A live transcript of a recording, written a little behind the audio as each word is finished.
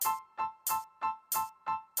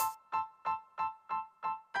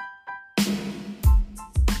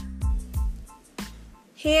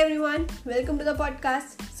Hey everyone, welcome to the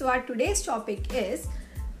podcast. So our today's topic is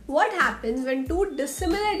what happens when two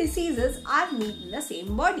dissimilar diseases are meet in the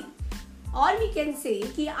same body. और we can say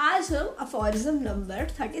कि आज हम aphorism number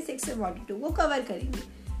 36 से 42 को cover करेंगे.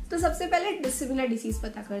 तो सबसे पहले dissimilar disease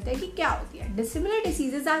पता करते हैं कि क्या होती है. Dissimilar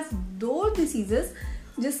diseases are दो diseases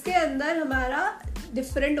जिसके अंदर हमारा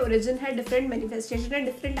डिफरेंट ओरिजिन है, डिफरेंट मैनिफेस्टेशन है,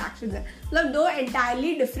 डिफरेंट एक्शन है. मतलब दो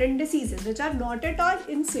entirely different diseases which are not at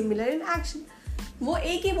all in similar in action. वो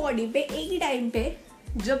एक ही बॉडी पे एक ही टाइम पे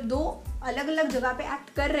जब दो अलग अलग जगह पे एक्ट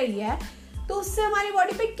कर रही है तो उससे हमारी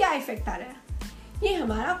बॉडी पे क्या इफेक्ट आ रहा है, ये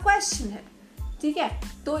हमारा क्वेश्चन है. ठीक है,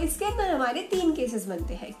 तो इसके अंदर हमारे 3 केसेस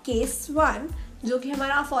बनते हैं. केस 1 जो कि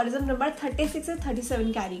हमारा अफोरिज्म नंबर 36 से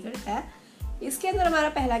 37 कैरी करता है. इसके अंदर हमारा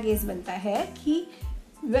पहला केस बनता है कि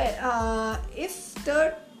if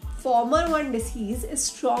the former one disease is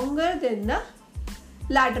stronger than the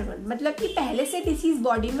latter one, मतलब कि पहले से डिसीज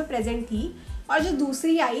बॉडी में प्रेजेंट थी और जो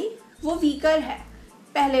दूसरी आई वो वीकर है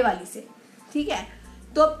पहले वाली से. ठीक है,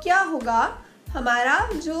 तो अब क्या होगा, हमारा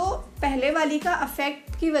जो पहले वाली का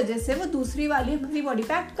अफेक्ट की वजह से वो दूसरी वाली हमारी बॉडी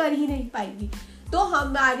पे एक्ट कर ही नहीं पाएगी. तो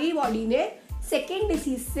हमारी बॉडी ने सेकेंड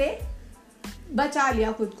डिसीज से बचा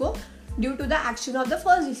लिया खुद को due to the action of the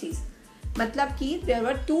first disease. मतलब कि there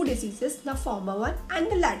were two diseases, the former one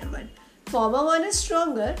and the latter one. Former one is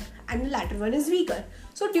stronger and the latter one is weaker.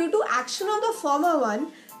 So due to action of the former one,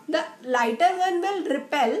 the lighter one will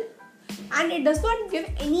repel and it does not give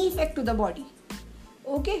any effect to the body.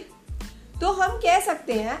 Okay? तो हम कह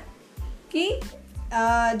सकते हैं कि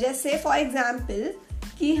जैसे for example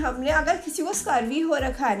कि हमने अगर किसी को स्कर्वी हो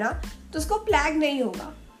रखा है ना तो उसको प्लैग नहीं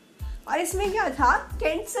होगा. और इसमें क्या था,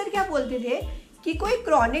 केंट सर क्या बोलते थे कि कोई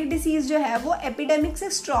क्रॉनिक डिसीज जो है वो एपिडेमिक से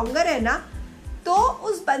स्ट्रॉन्गर है ना तो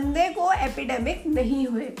उस बंदे को एपिडेमिक नहीं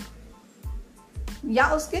होएगा या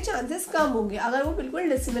उसके चांसेस कम होंगे अगर वो बिल्कुल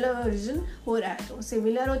डिसिमिलर ओरिजिन हो रहा है. तो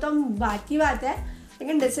सिमिलर हो तो हम बात की बात है,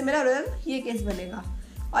 लेकिन डिसिमिलर हो तो ये केस बनेगा.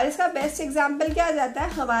 और इसका बेस्ट एग्जाम्पल क्या आ जाता है,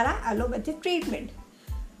 हमारा allopathic treatment.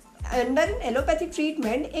 Under allopathic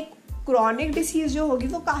treatment एक क्रॉनिक डिसीज जो होगी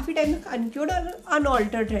वो काफ़ी टाइम तक अनक्योर्ड और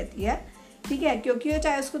अनऑल्टर्ड रहती है. ठीक है, क्योंकि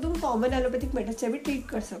चाहे उसको तुम कॉमन एलोपैथिक मेथड से भी ट्रीट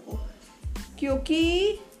कर सको,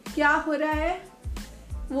 क्योंकि क्या हो रहा है,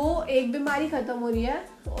 वो एक बीमारी खत्म हो रही है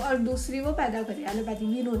और दूसरी वो पैदा कर रही है. एलोपैथिक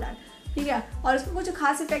भी नो दैट. ठीक है, और उसको कुछ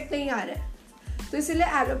खास इफेक्ट नहीं आ रहा है, तो इसलिए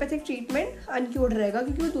एलोपैथिक ट्रीटमेंट अनक्योर्ड रहेगा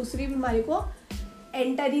क्योंकि वो दूसरी बीमारी को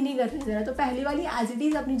एंटर ही नहीं करने दे रहा. तो पहली वाली एज इट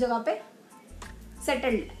इज अपनी जगह पे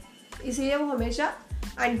सेटल्ड, इसीलिए वो हमेशा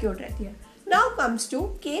अनक्योर्ड रहती है. Now comes to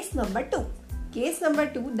case number 2. Case number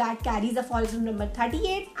 2 that carries aphorism number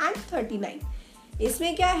 38 and 39.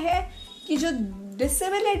 इसमें क्या है कि जो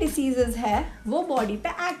डिसिमिलर डिसीजेस है वो बॉडी पे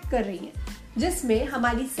एक्ट कर रही है, जिसमें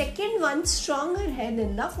हमारी सेकेंड वन स्ट्रॉन्गर है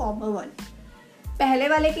देन द फॉर्मर वन. पहले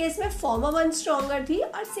वाले केस में फॉर्मर वन स्ट्रॉन्गर थी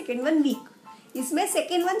और सेकेंड वन वीक. इसमें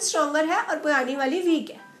सेकेंड वन स्ट्रॉन्गर है और पुरानी वाली वीक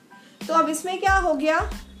है. तो अब इसमें क्या हो गया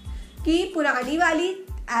कि पुरानी वाली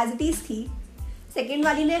एज इट इज थी, सेकेंड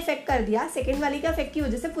वाली ने इफेक्ट कर दिया. सेकेंड वाली का इफेक्ट की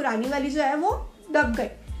वजह से पुरानी वाली जो है वो दब गई,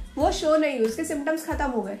 वो शो नहीं हुई, उसके सिम्टम्स खत्म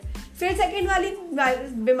हो गए. फिर सेकेंड वाली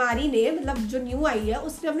बीमारी ने, मतलब जो न्यू आई है,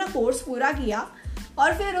 उसने अपना कोर्स पूरा किया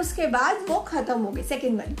और फिर उसके बाद वो खत्म हो गई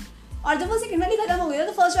सेकेंड वाली. और जब वो सेकेंड वाली खत्म हो गई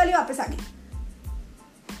तो फर्स्ट वाली वापस आ गई.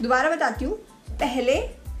 दोबारा बताती हूँ, पहले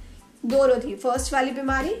दोनों थी, फर्स्ट वाली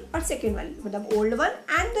बीमारी और सेकेंड वाली, मतलब old one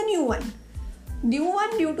and the new one. New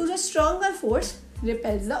one due to the stronger force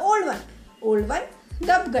repels the old one. Old one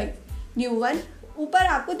दब गई, न्यू वन ऊपर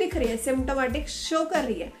आपको दिख रही है, सिम्टोमेटिक शो कर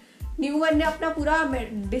रही है. न्यू वन ने अपना पूरा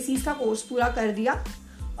डिसीज का कोर्स पूरा कर दिया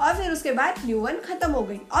और फिर उसके बाद न्यू वन खत्म हो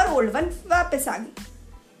गई और ओल्ड वन वापस आ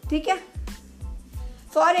गई. ठीक है,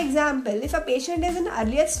 for example if a patient is in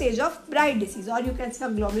earlier stage of bright disease और यू कैन से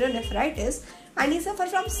glomerulonephritis and he suffer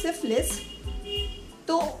from syphilis,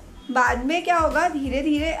 तो बाद में क्या होगा, धीरे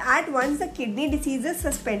धीरे eight once the kidney disease is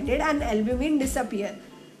suspended and albumin disappear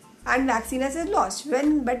and vaccinus is lost.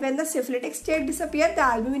 But when the syphilitic state disappear, the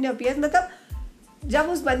albumin appears. मतलब जब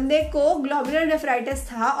उस बंदे को ग्लोमेरुलोनेफ्राइटिस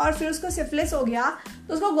था और फिर उसको सिफिलिस हो गया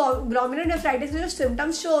तो उसको ग्लोमेरुलोनेफ्राइटिस के जो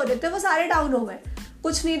सिम्टम्स शो हो रहे थे वो सारे डाउन हो गए,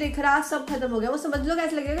 कुछ नहीं दिख रहा, सब खत्म हो गया. वो समझ लो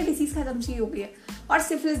कैसे लगेगा, डिसीज खत्म सी हो गई है और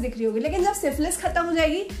सिफिलिस दिख रही होगी. लेकिन जब सिफिलिस खत्म हो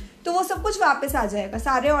जाएगी तो वो सब कुछ वापस आ जाएगा,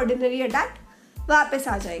 सारे ऑर्डिनरी अटैक वापस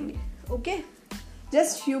आ जाएंगे. ओके,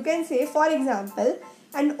 जस्ट यू कैन से for example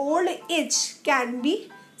an old etch can be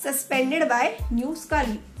suspended by new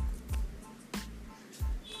scurvy.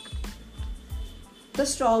 The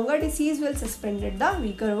stronger disease will suspend the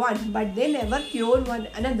weaker one, but they never cure one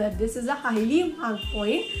another. This is a highly important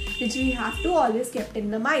point which we have to always keep in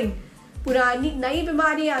the mind. पुरानी नई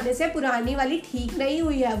बीमारी आने से पुरानी वाली ठीक नहीं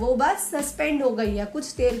हुई है, वो बस सस्पेंड हो गई है,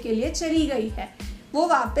 कुछ देर के लिए चली गई है. वो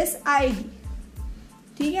वापस आएगी,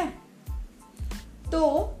 ठीक है।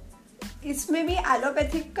 तो इसमें भी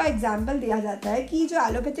एलोपैथिक का एग्जाम्पल दिया जाता है कि जो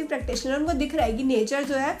एलोपैथिक प्रैक्टिशनर उनको दिख रहा है कि नेचर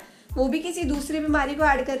जो है वो भी किसी दूसरी बीमारी को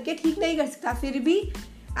ऐड करके ठीक नहीं कर सकता, फिर भी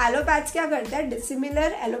एलोपैथ्स क्या करते हैं,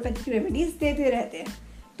 डिसिमिलर एलोपैथिक रेमेडीज देते रहते हैं।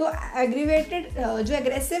 तो जो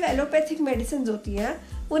एग्रेसिव एलोपैथिक मेडिसिन होती हैं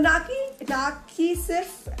वो ना कि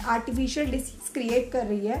सिर्फ आर्टिफिशियल डिसीज क्रिएट कर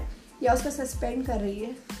रही है या उसको सस्पेंड कर रही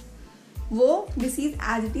है, वो डिसीज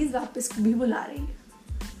एज इट इज़ वापस भी बुला रही है।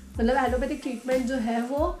 मतलब एलोपैथिक ट्रीटमेंट जो है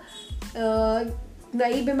वो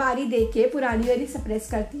नई बीमारी देख के पुरानी वाली सप्रेस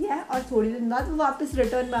करती है और थोड़ी दिन बाद वो वापस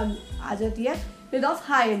रिटर्न में आ जाती है with of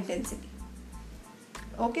high intensity.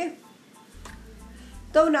 Okay,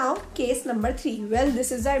 तो now case number 3. Well, this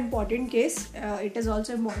is an important case. It is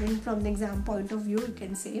also important from the exam point of view, you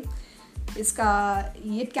can say. इसका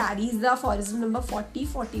ये carries the aphorism number 40,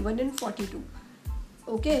 41 and 42.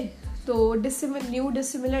 Okay, तो new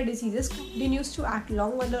dissimilar diseases continues to act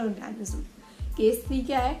long on the organism. Case 3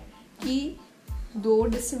 क्या है कि 2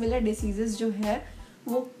 dissimilar diseases जो है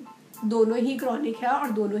वो दोनों ही chronic है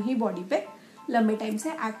और दोनों ही body पे लंबे टाइम से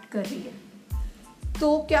एक्ट कर रही है।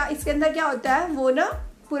 तो क्या इसके अंदर क्या होता है, वो ना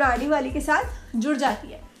पुरानी वाली के साथ जुड़ जाती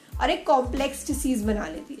है और एक कॉम्प्लेक्स डिसीज बना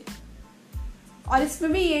लेती है। और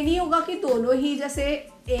इसमें भी ये नहीं होगा कि दोनों ही, जैसे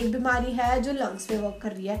एक बीमारी है जो लंग्स पे वर्क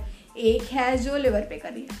कर रही है, एक है जो लिवर पे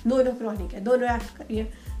कर रही है, दोनों क्रॉनिक है, दोनों एक्ट कर रही है,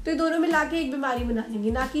 तो ये दोनों मिला के एक बीमारी बना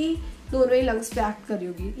लेंगी, ना कि दोनों ही लंग्स पे एक्ट कर रही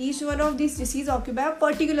होगी। Each one of this disease occupy a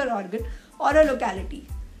particular organ और अ लोकेलिटी।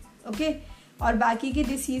 ओके, और बाकी की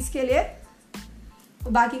डिसीज के लिए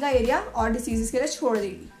बाकी का एरिया और डिसीजेस के लिए छोड़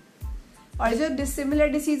देगी। और जो डिसिमिलर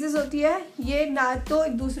डिसीजेस होती है ये ना तो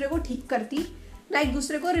एक दूसरे को ठीक करती, ना एक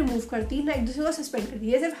दूसरे को रिमूव करती, ना एक दूसरे को सस्पेंड करती,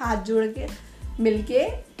 ये सिर्फ हाथ जोड़ के मिलके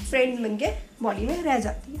फ्रेंड बन के बॉडी में रह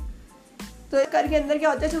जाती है। तो कर के अंदर क्या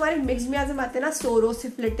होता है, जो हमारे मिक्स मियाज़म आते हैं ना,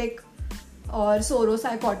 सोरोसिफिलिटिक और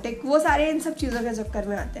सोरोसाइकोटिक, वो सारे इन सब चीज़ों के चक्कर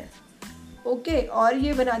में आते हैं। ओके, और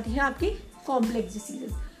ये बनाती हैं आपकी complex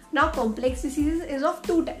diseases. Now complex diseases is of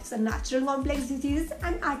 2 types, natural complex diseases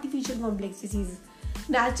and artificial complex diseases.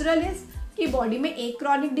 Natural is कि बॉडी में एक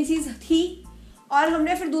क्रॉनिक डिसीज थी और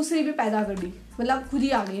हमने फिर दूसरी भी पैदा कर दी, मतलब खुद ही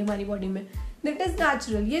आ गई हमारी बॉडी में, दैट इज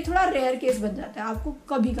नेचुरल। ये थोड़ा रेयर केस बन जाता है आपको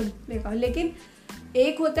कभी कभी का। लेकिन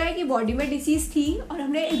एक होता है कि बॉडी में डिसीज थी और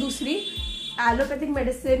हमने एक दूसरी एलोपैथिक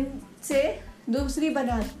मेडिसिन से दूसरी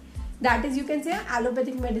बना दी, that is you can say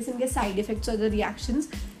allopathic medicine के साइड इफेक्ट्स और the reactions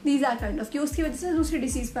these are kind of, कि उसकी वजह से दूसरी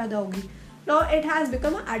डिसीज पैदा होगी। Now it has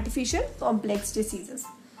become artificial complex diseases.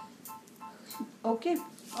 Okay,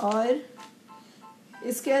 और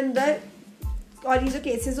इसके अंदर और ये जो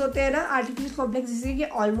केसेस होते हैं ना आर्टिफिशियल कॉम्प्लेक्स डिसीज के,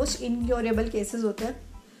 ऑलमोस्ट इनक्योरेबल केसेस होते हैं।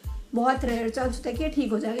 बहुत रेयर चांस होता है कि ये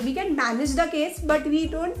ठीक हो जाएगा। We can manage the case but we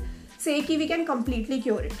don't say कि we can completely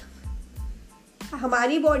cure it.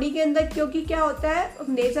 हमारी बॉडी के अंदर क्योंकि क्या होता है,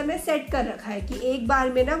 नेचर ने सेट कर रखा है कि एक बार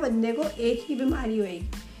में ना बंदे को एक ही बीमारी होएगी,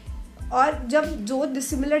 और जब जो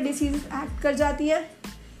डिसिमिलर डिसीज एक्ट कर जाती है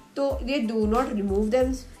तो they do not remove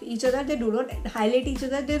them each other, they do not highlight each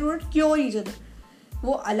other, they do not cure each other.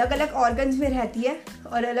 वो अलग अलग ऑर्गन्स में रहती है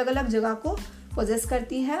और अलग अलग जगह को पोजेस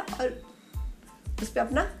करती है और उस पर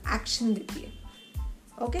अपना एक्शन देती है।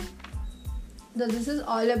 ओके, तो this is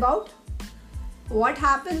all about what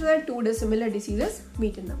happens when 2 dissimilar diseases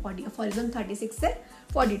meet in the body. Aphorism 36 and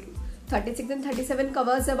 42. 36 and 37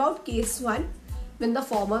 covers about case 1 when the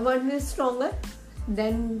former one is stronger,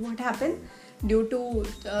 then what happens due to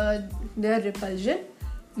their repulsion,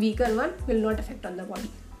 weaker one will not affect on the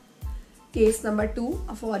body. Case number 2,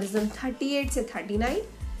 aphorism 38 से 39,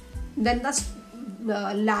 then the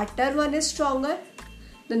latter one is stronger,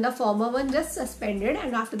 then the former one just suspended,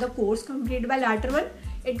 and after the course completed by latter one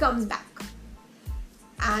it comes back.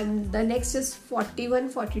 And the next is 41,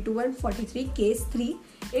 42 and 43, case 3.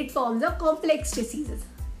 It forms a complex diseases.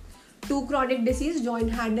 2 chronic disease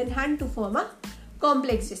join hand in hand to form a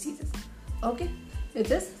complex diseases. Okay,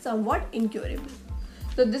 it is somewhat incurable.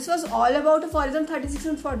 So this was all about aphorism 36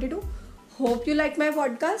 and 42. Hope you like my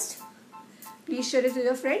podcast. Please share it with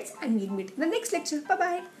your friends and we'll meet in the next lecture. Bye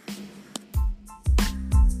bye.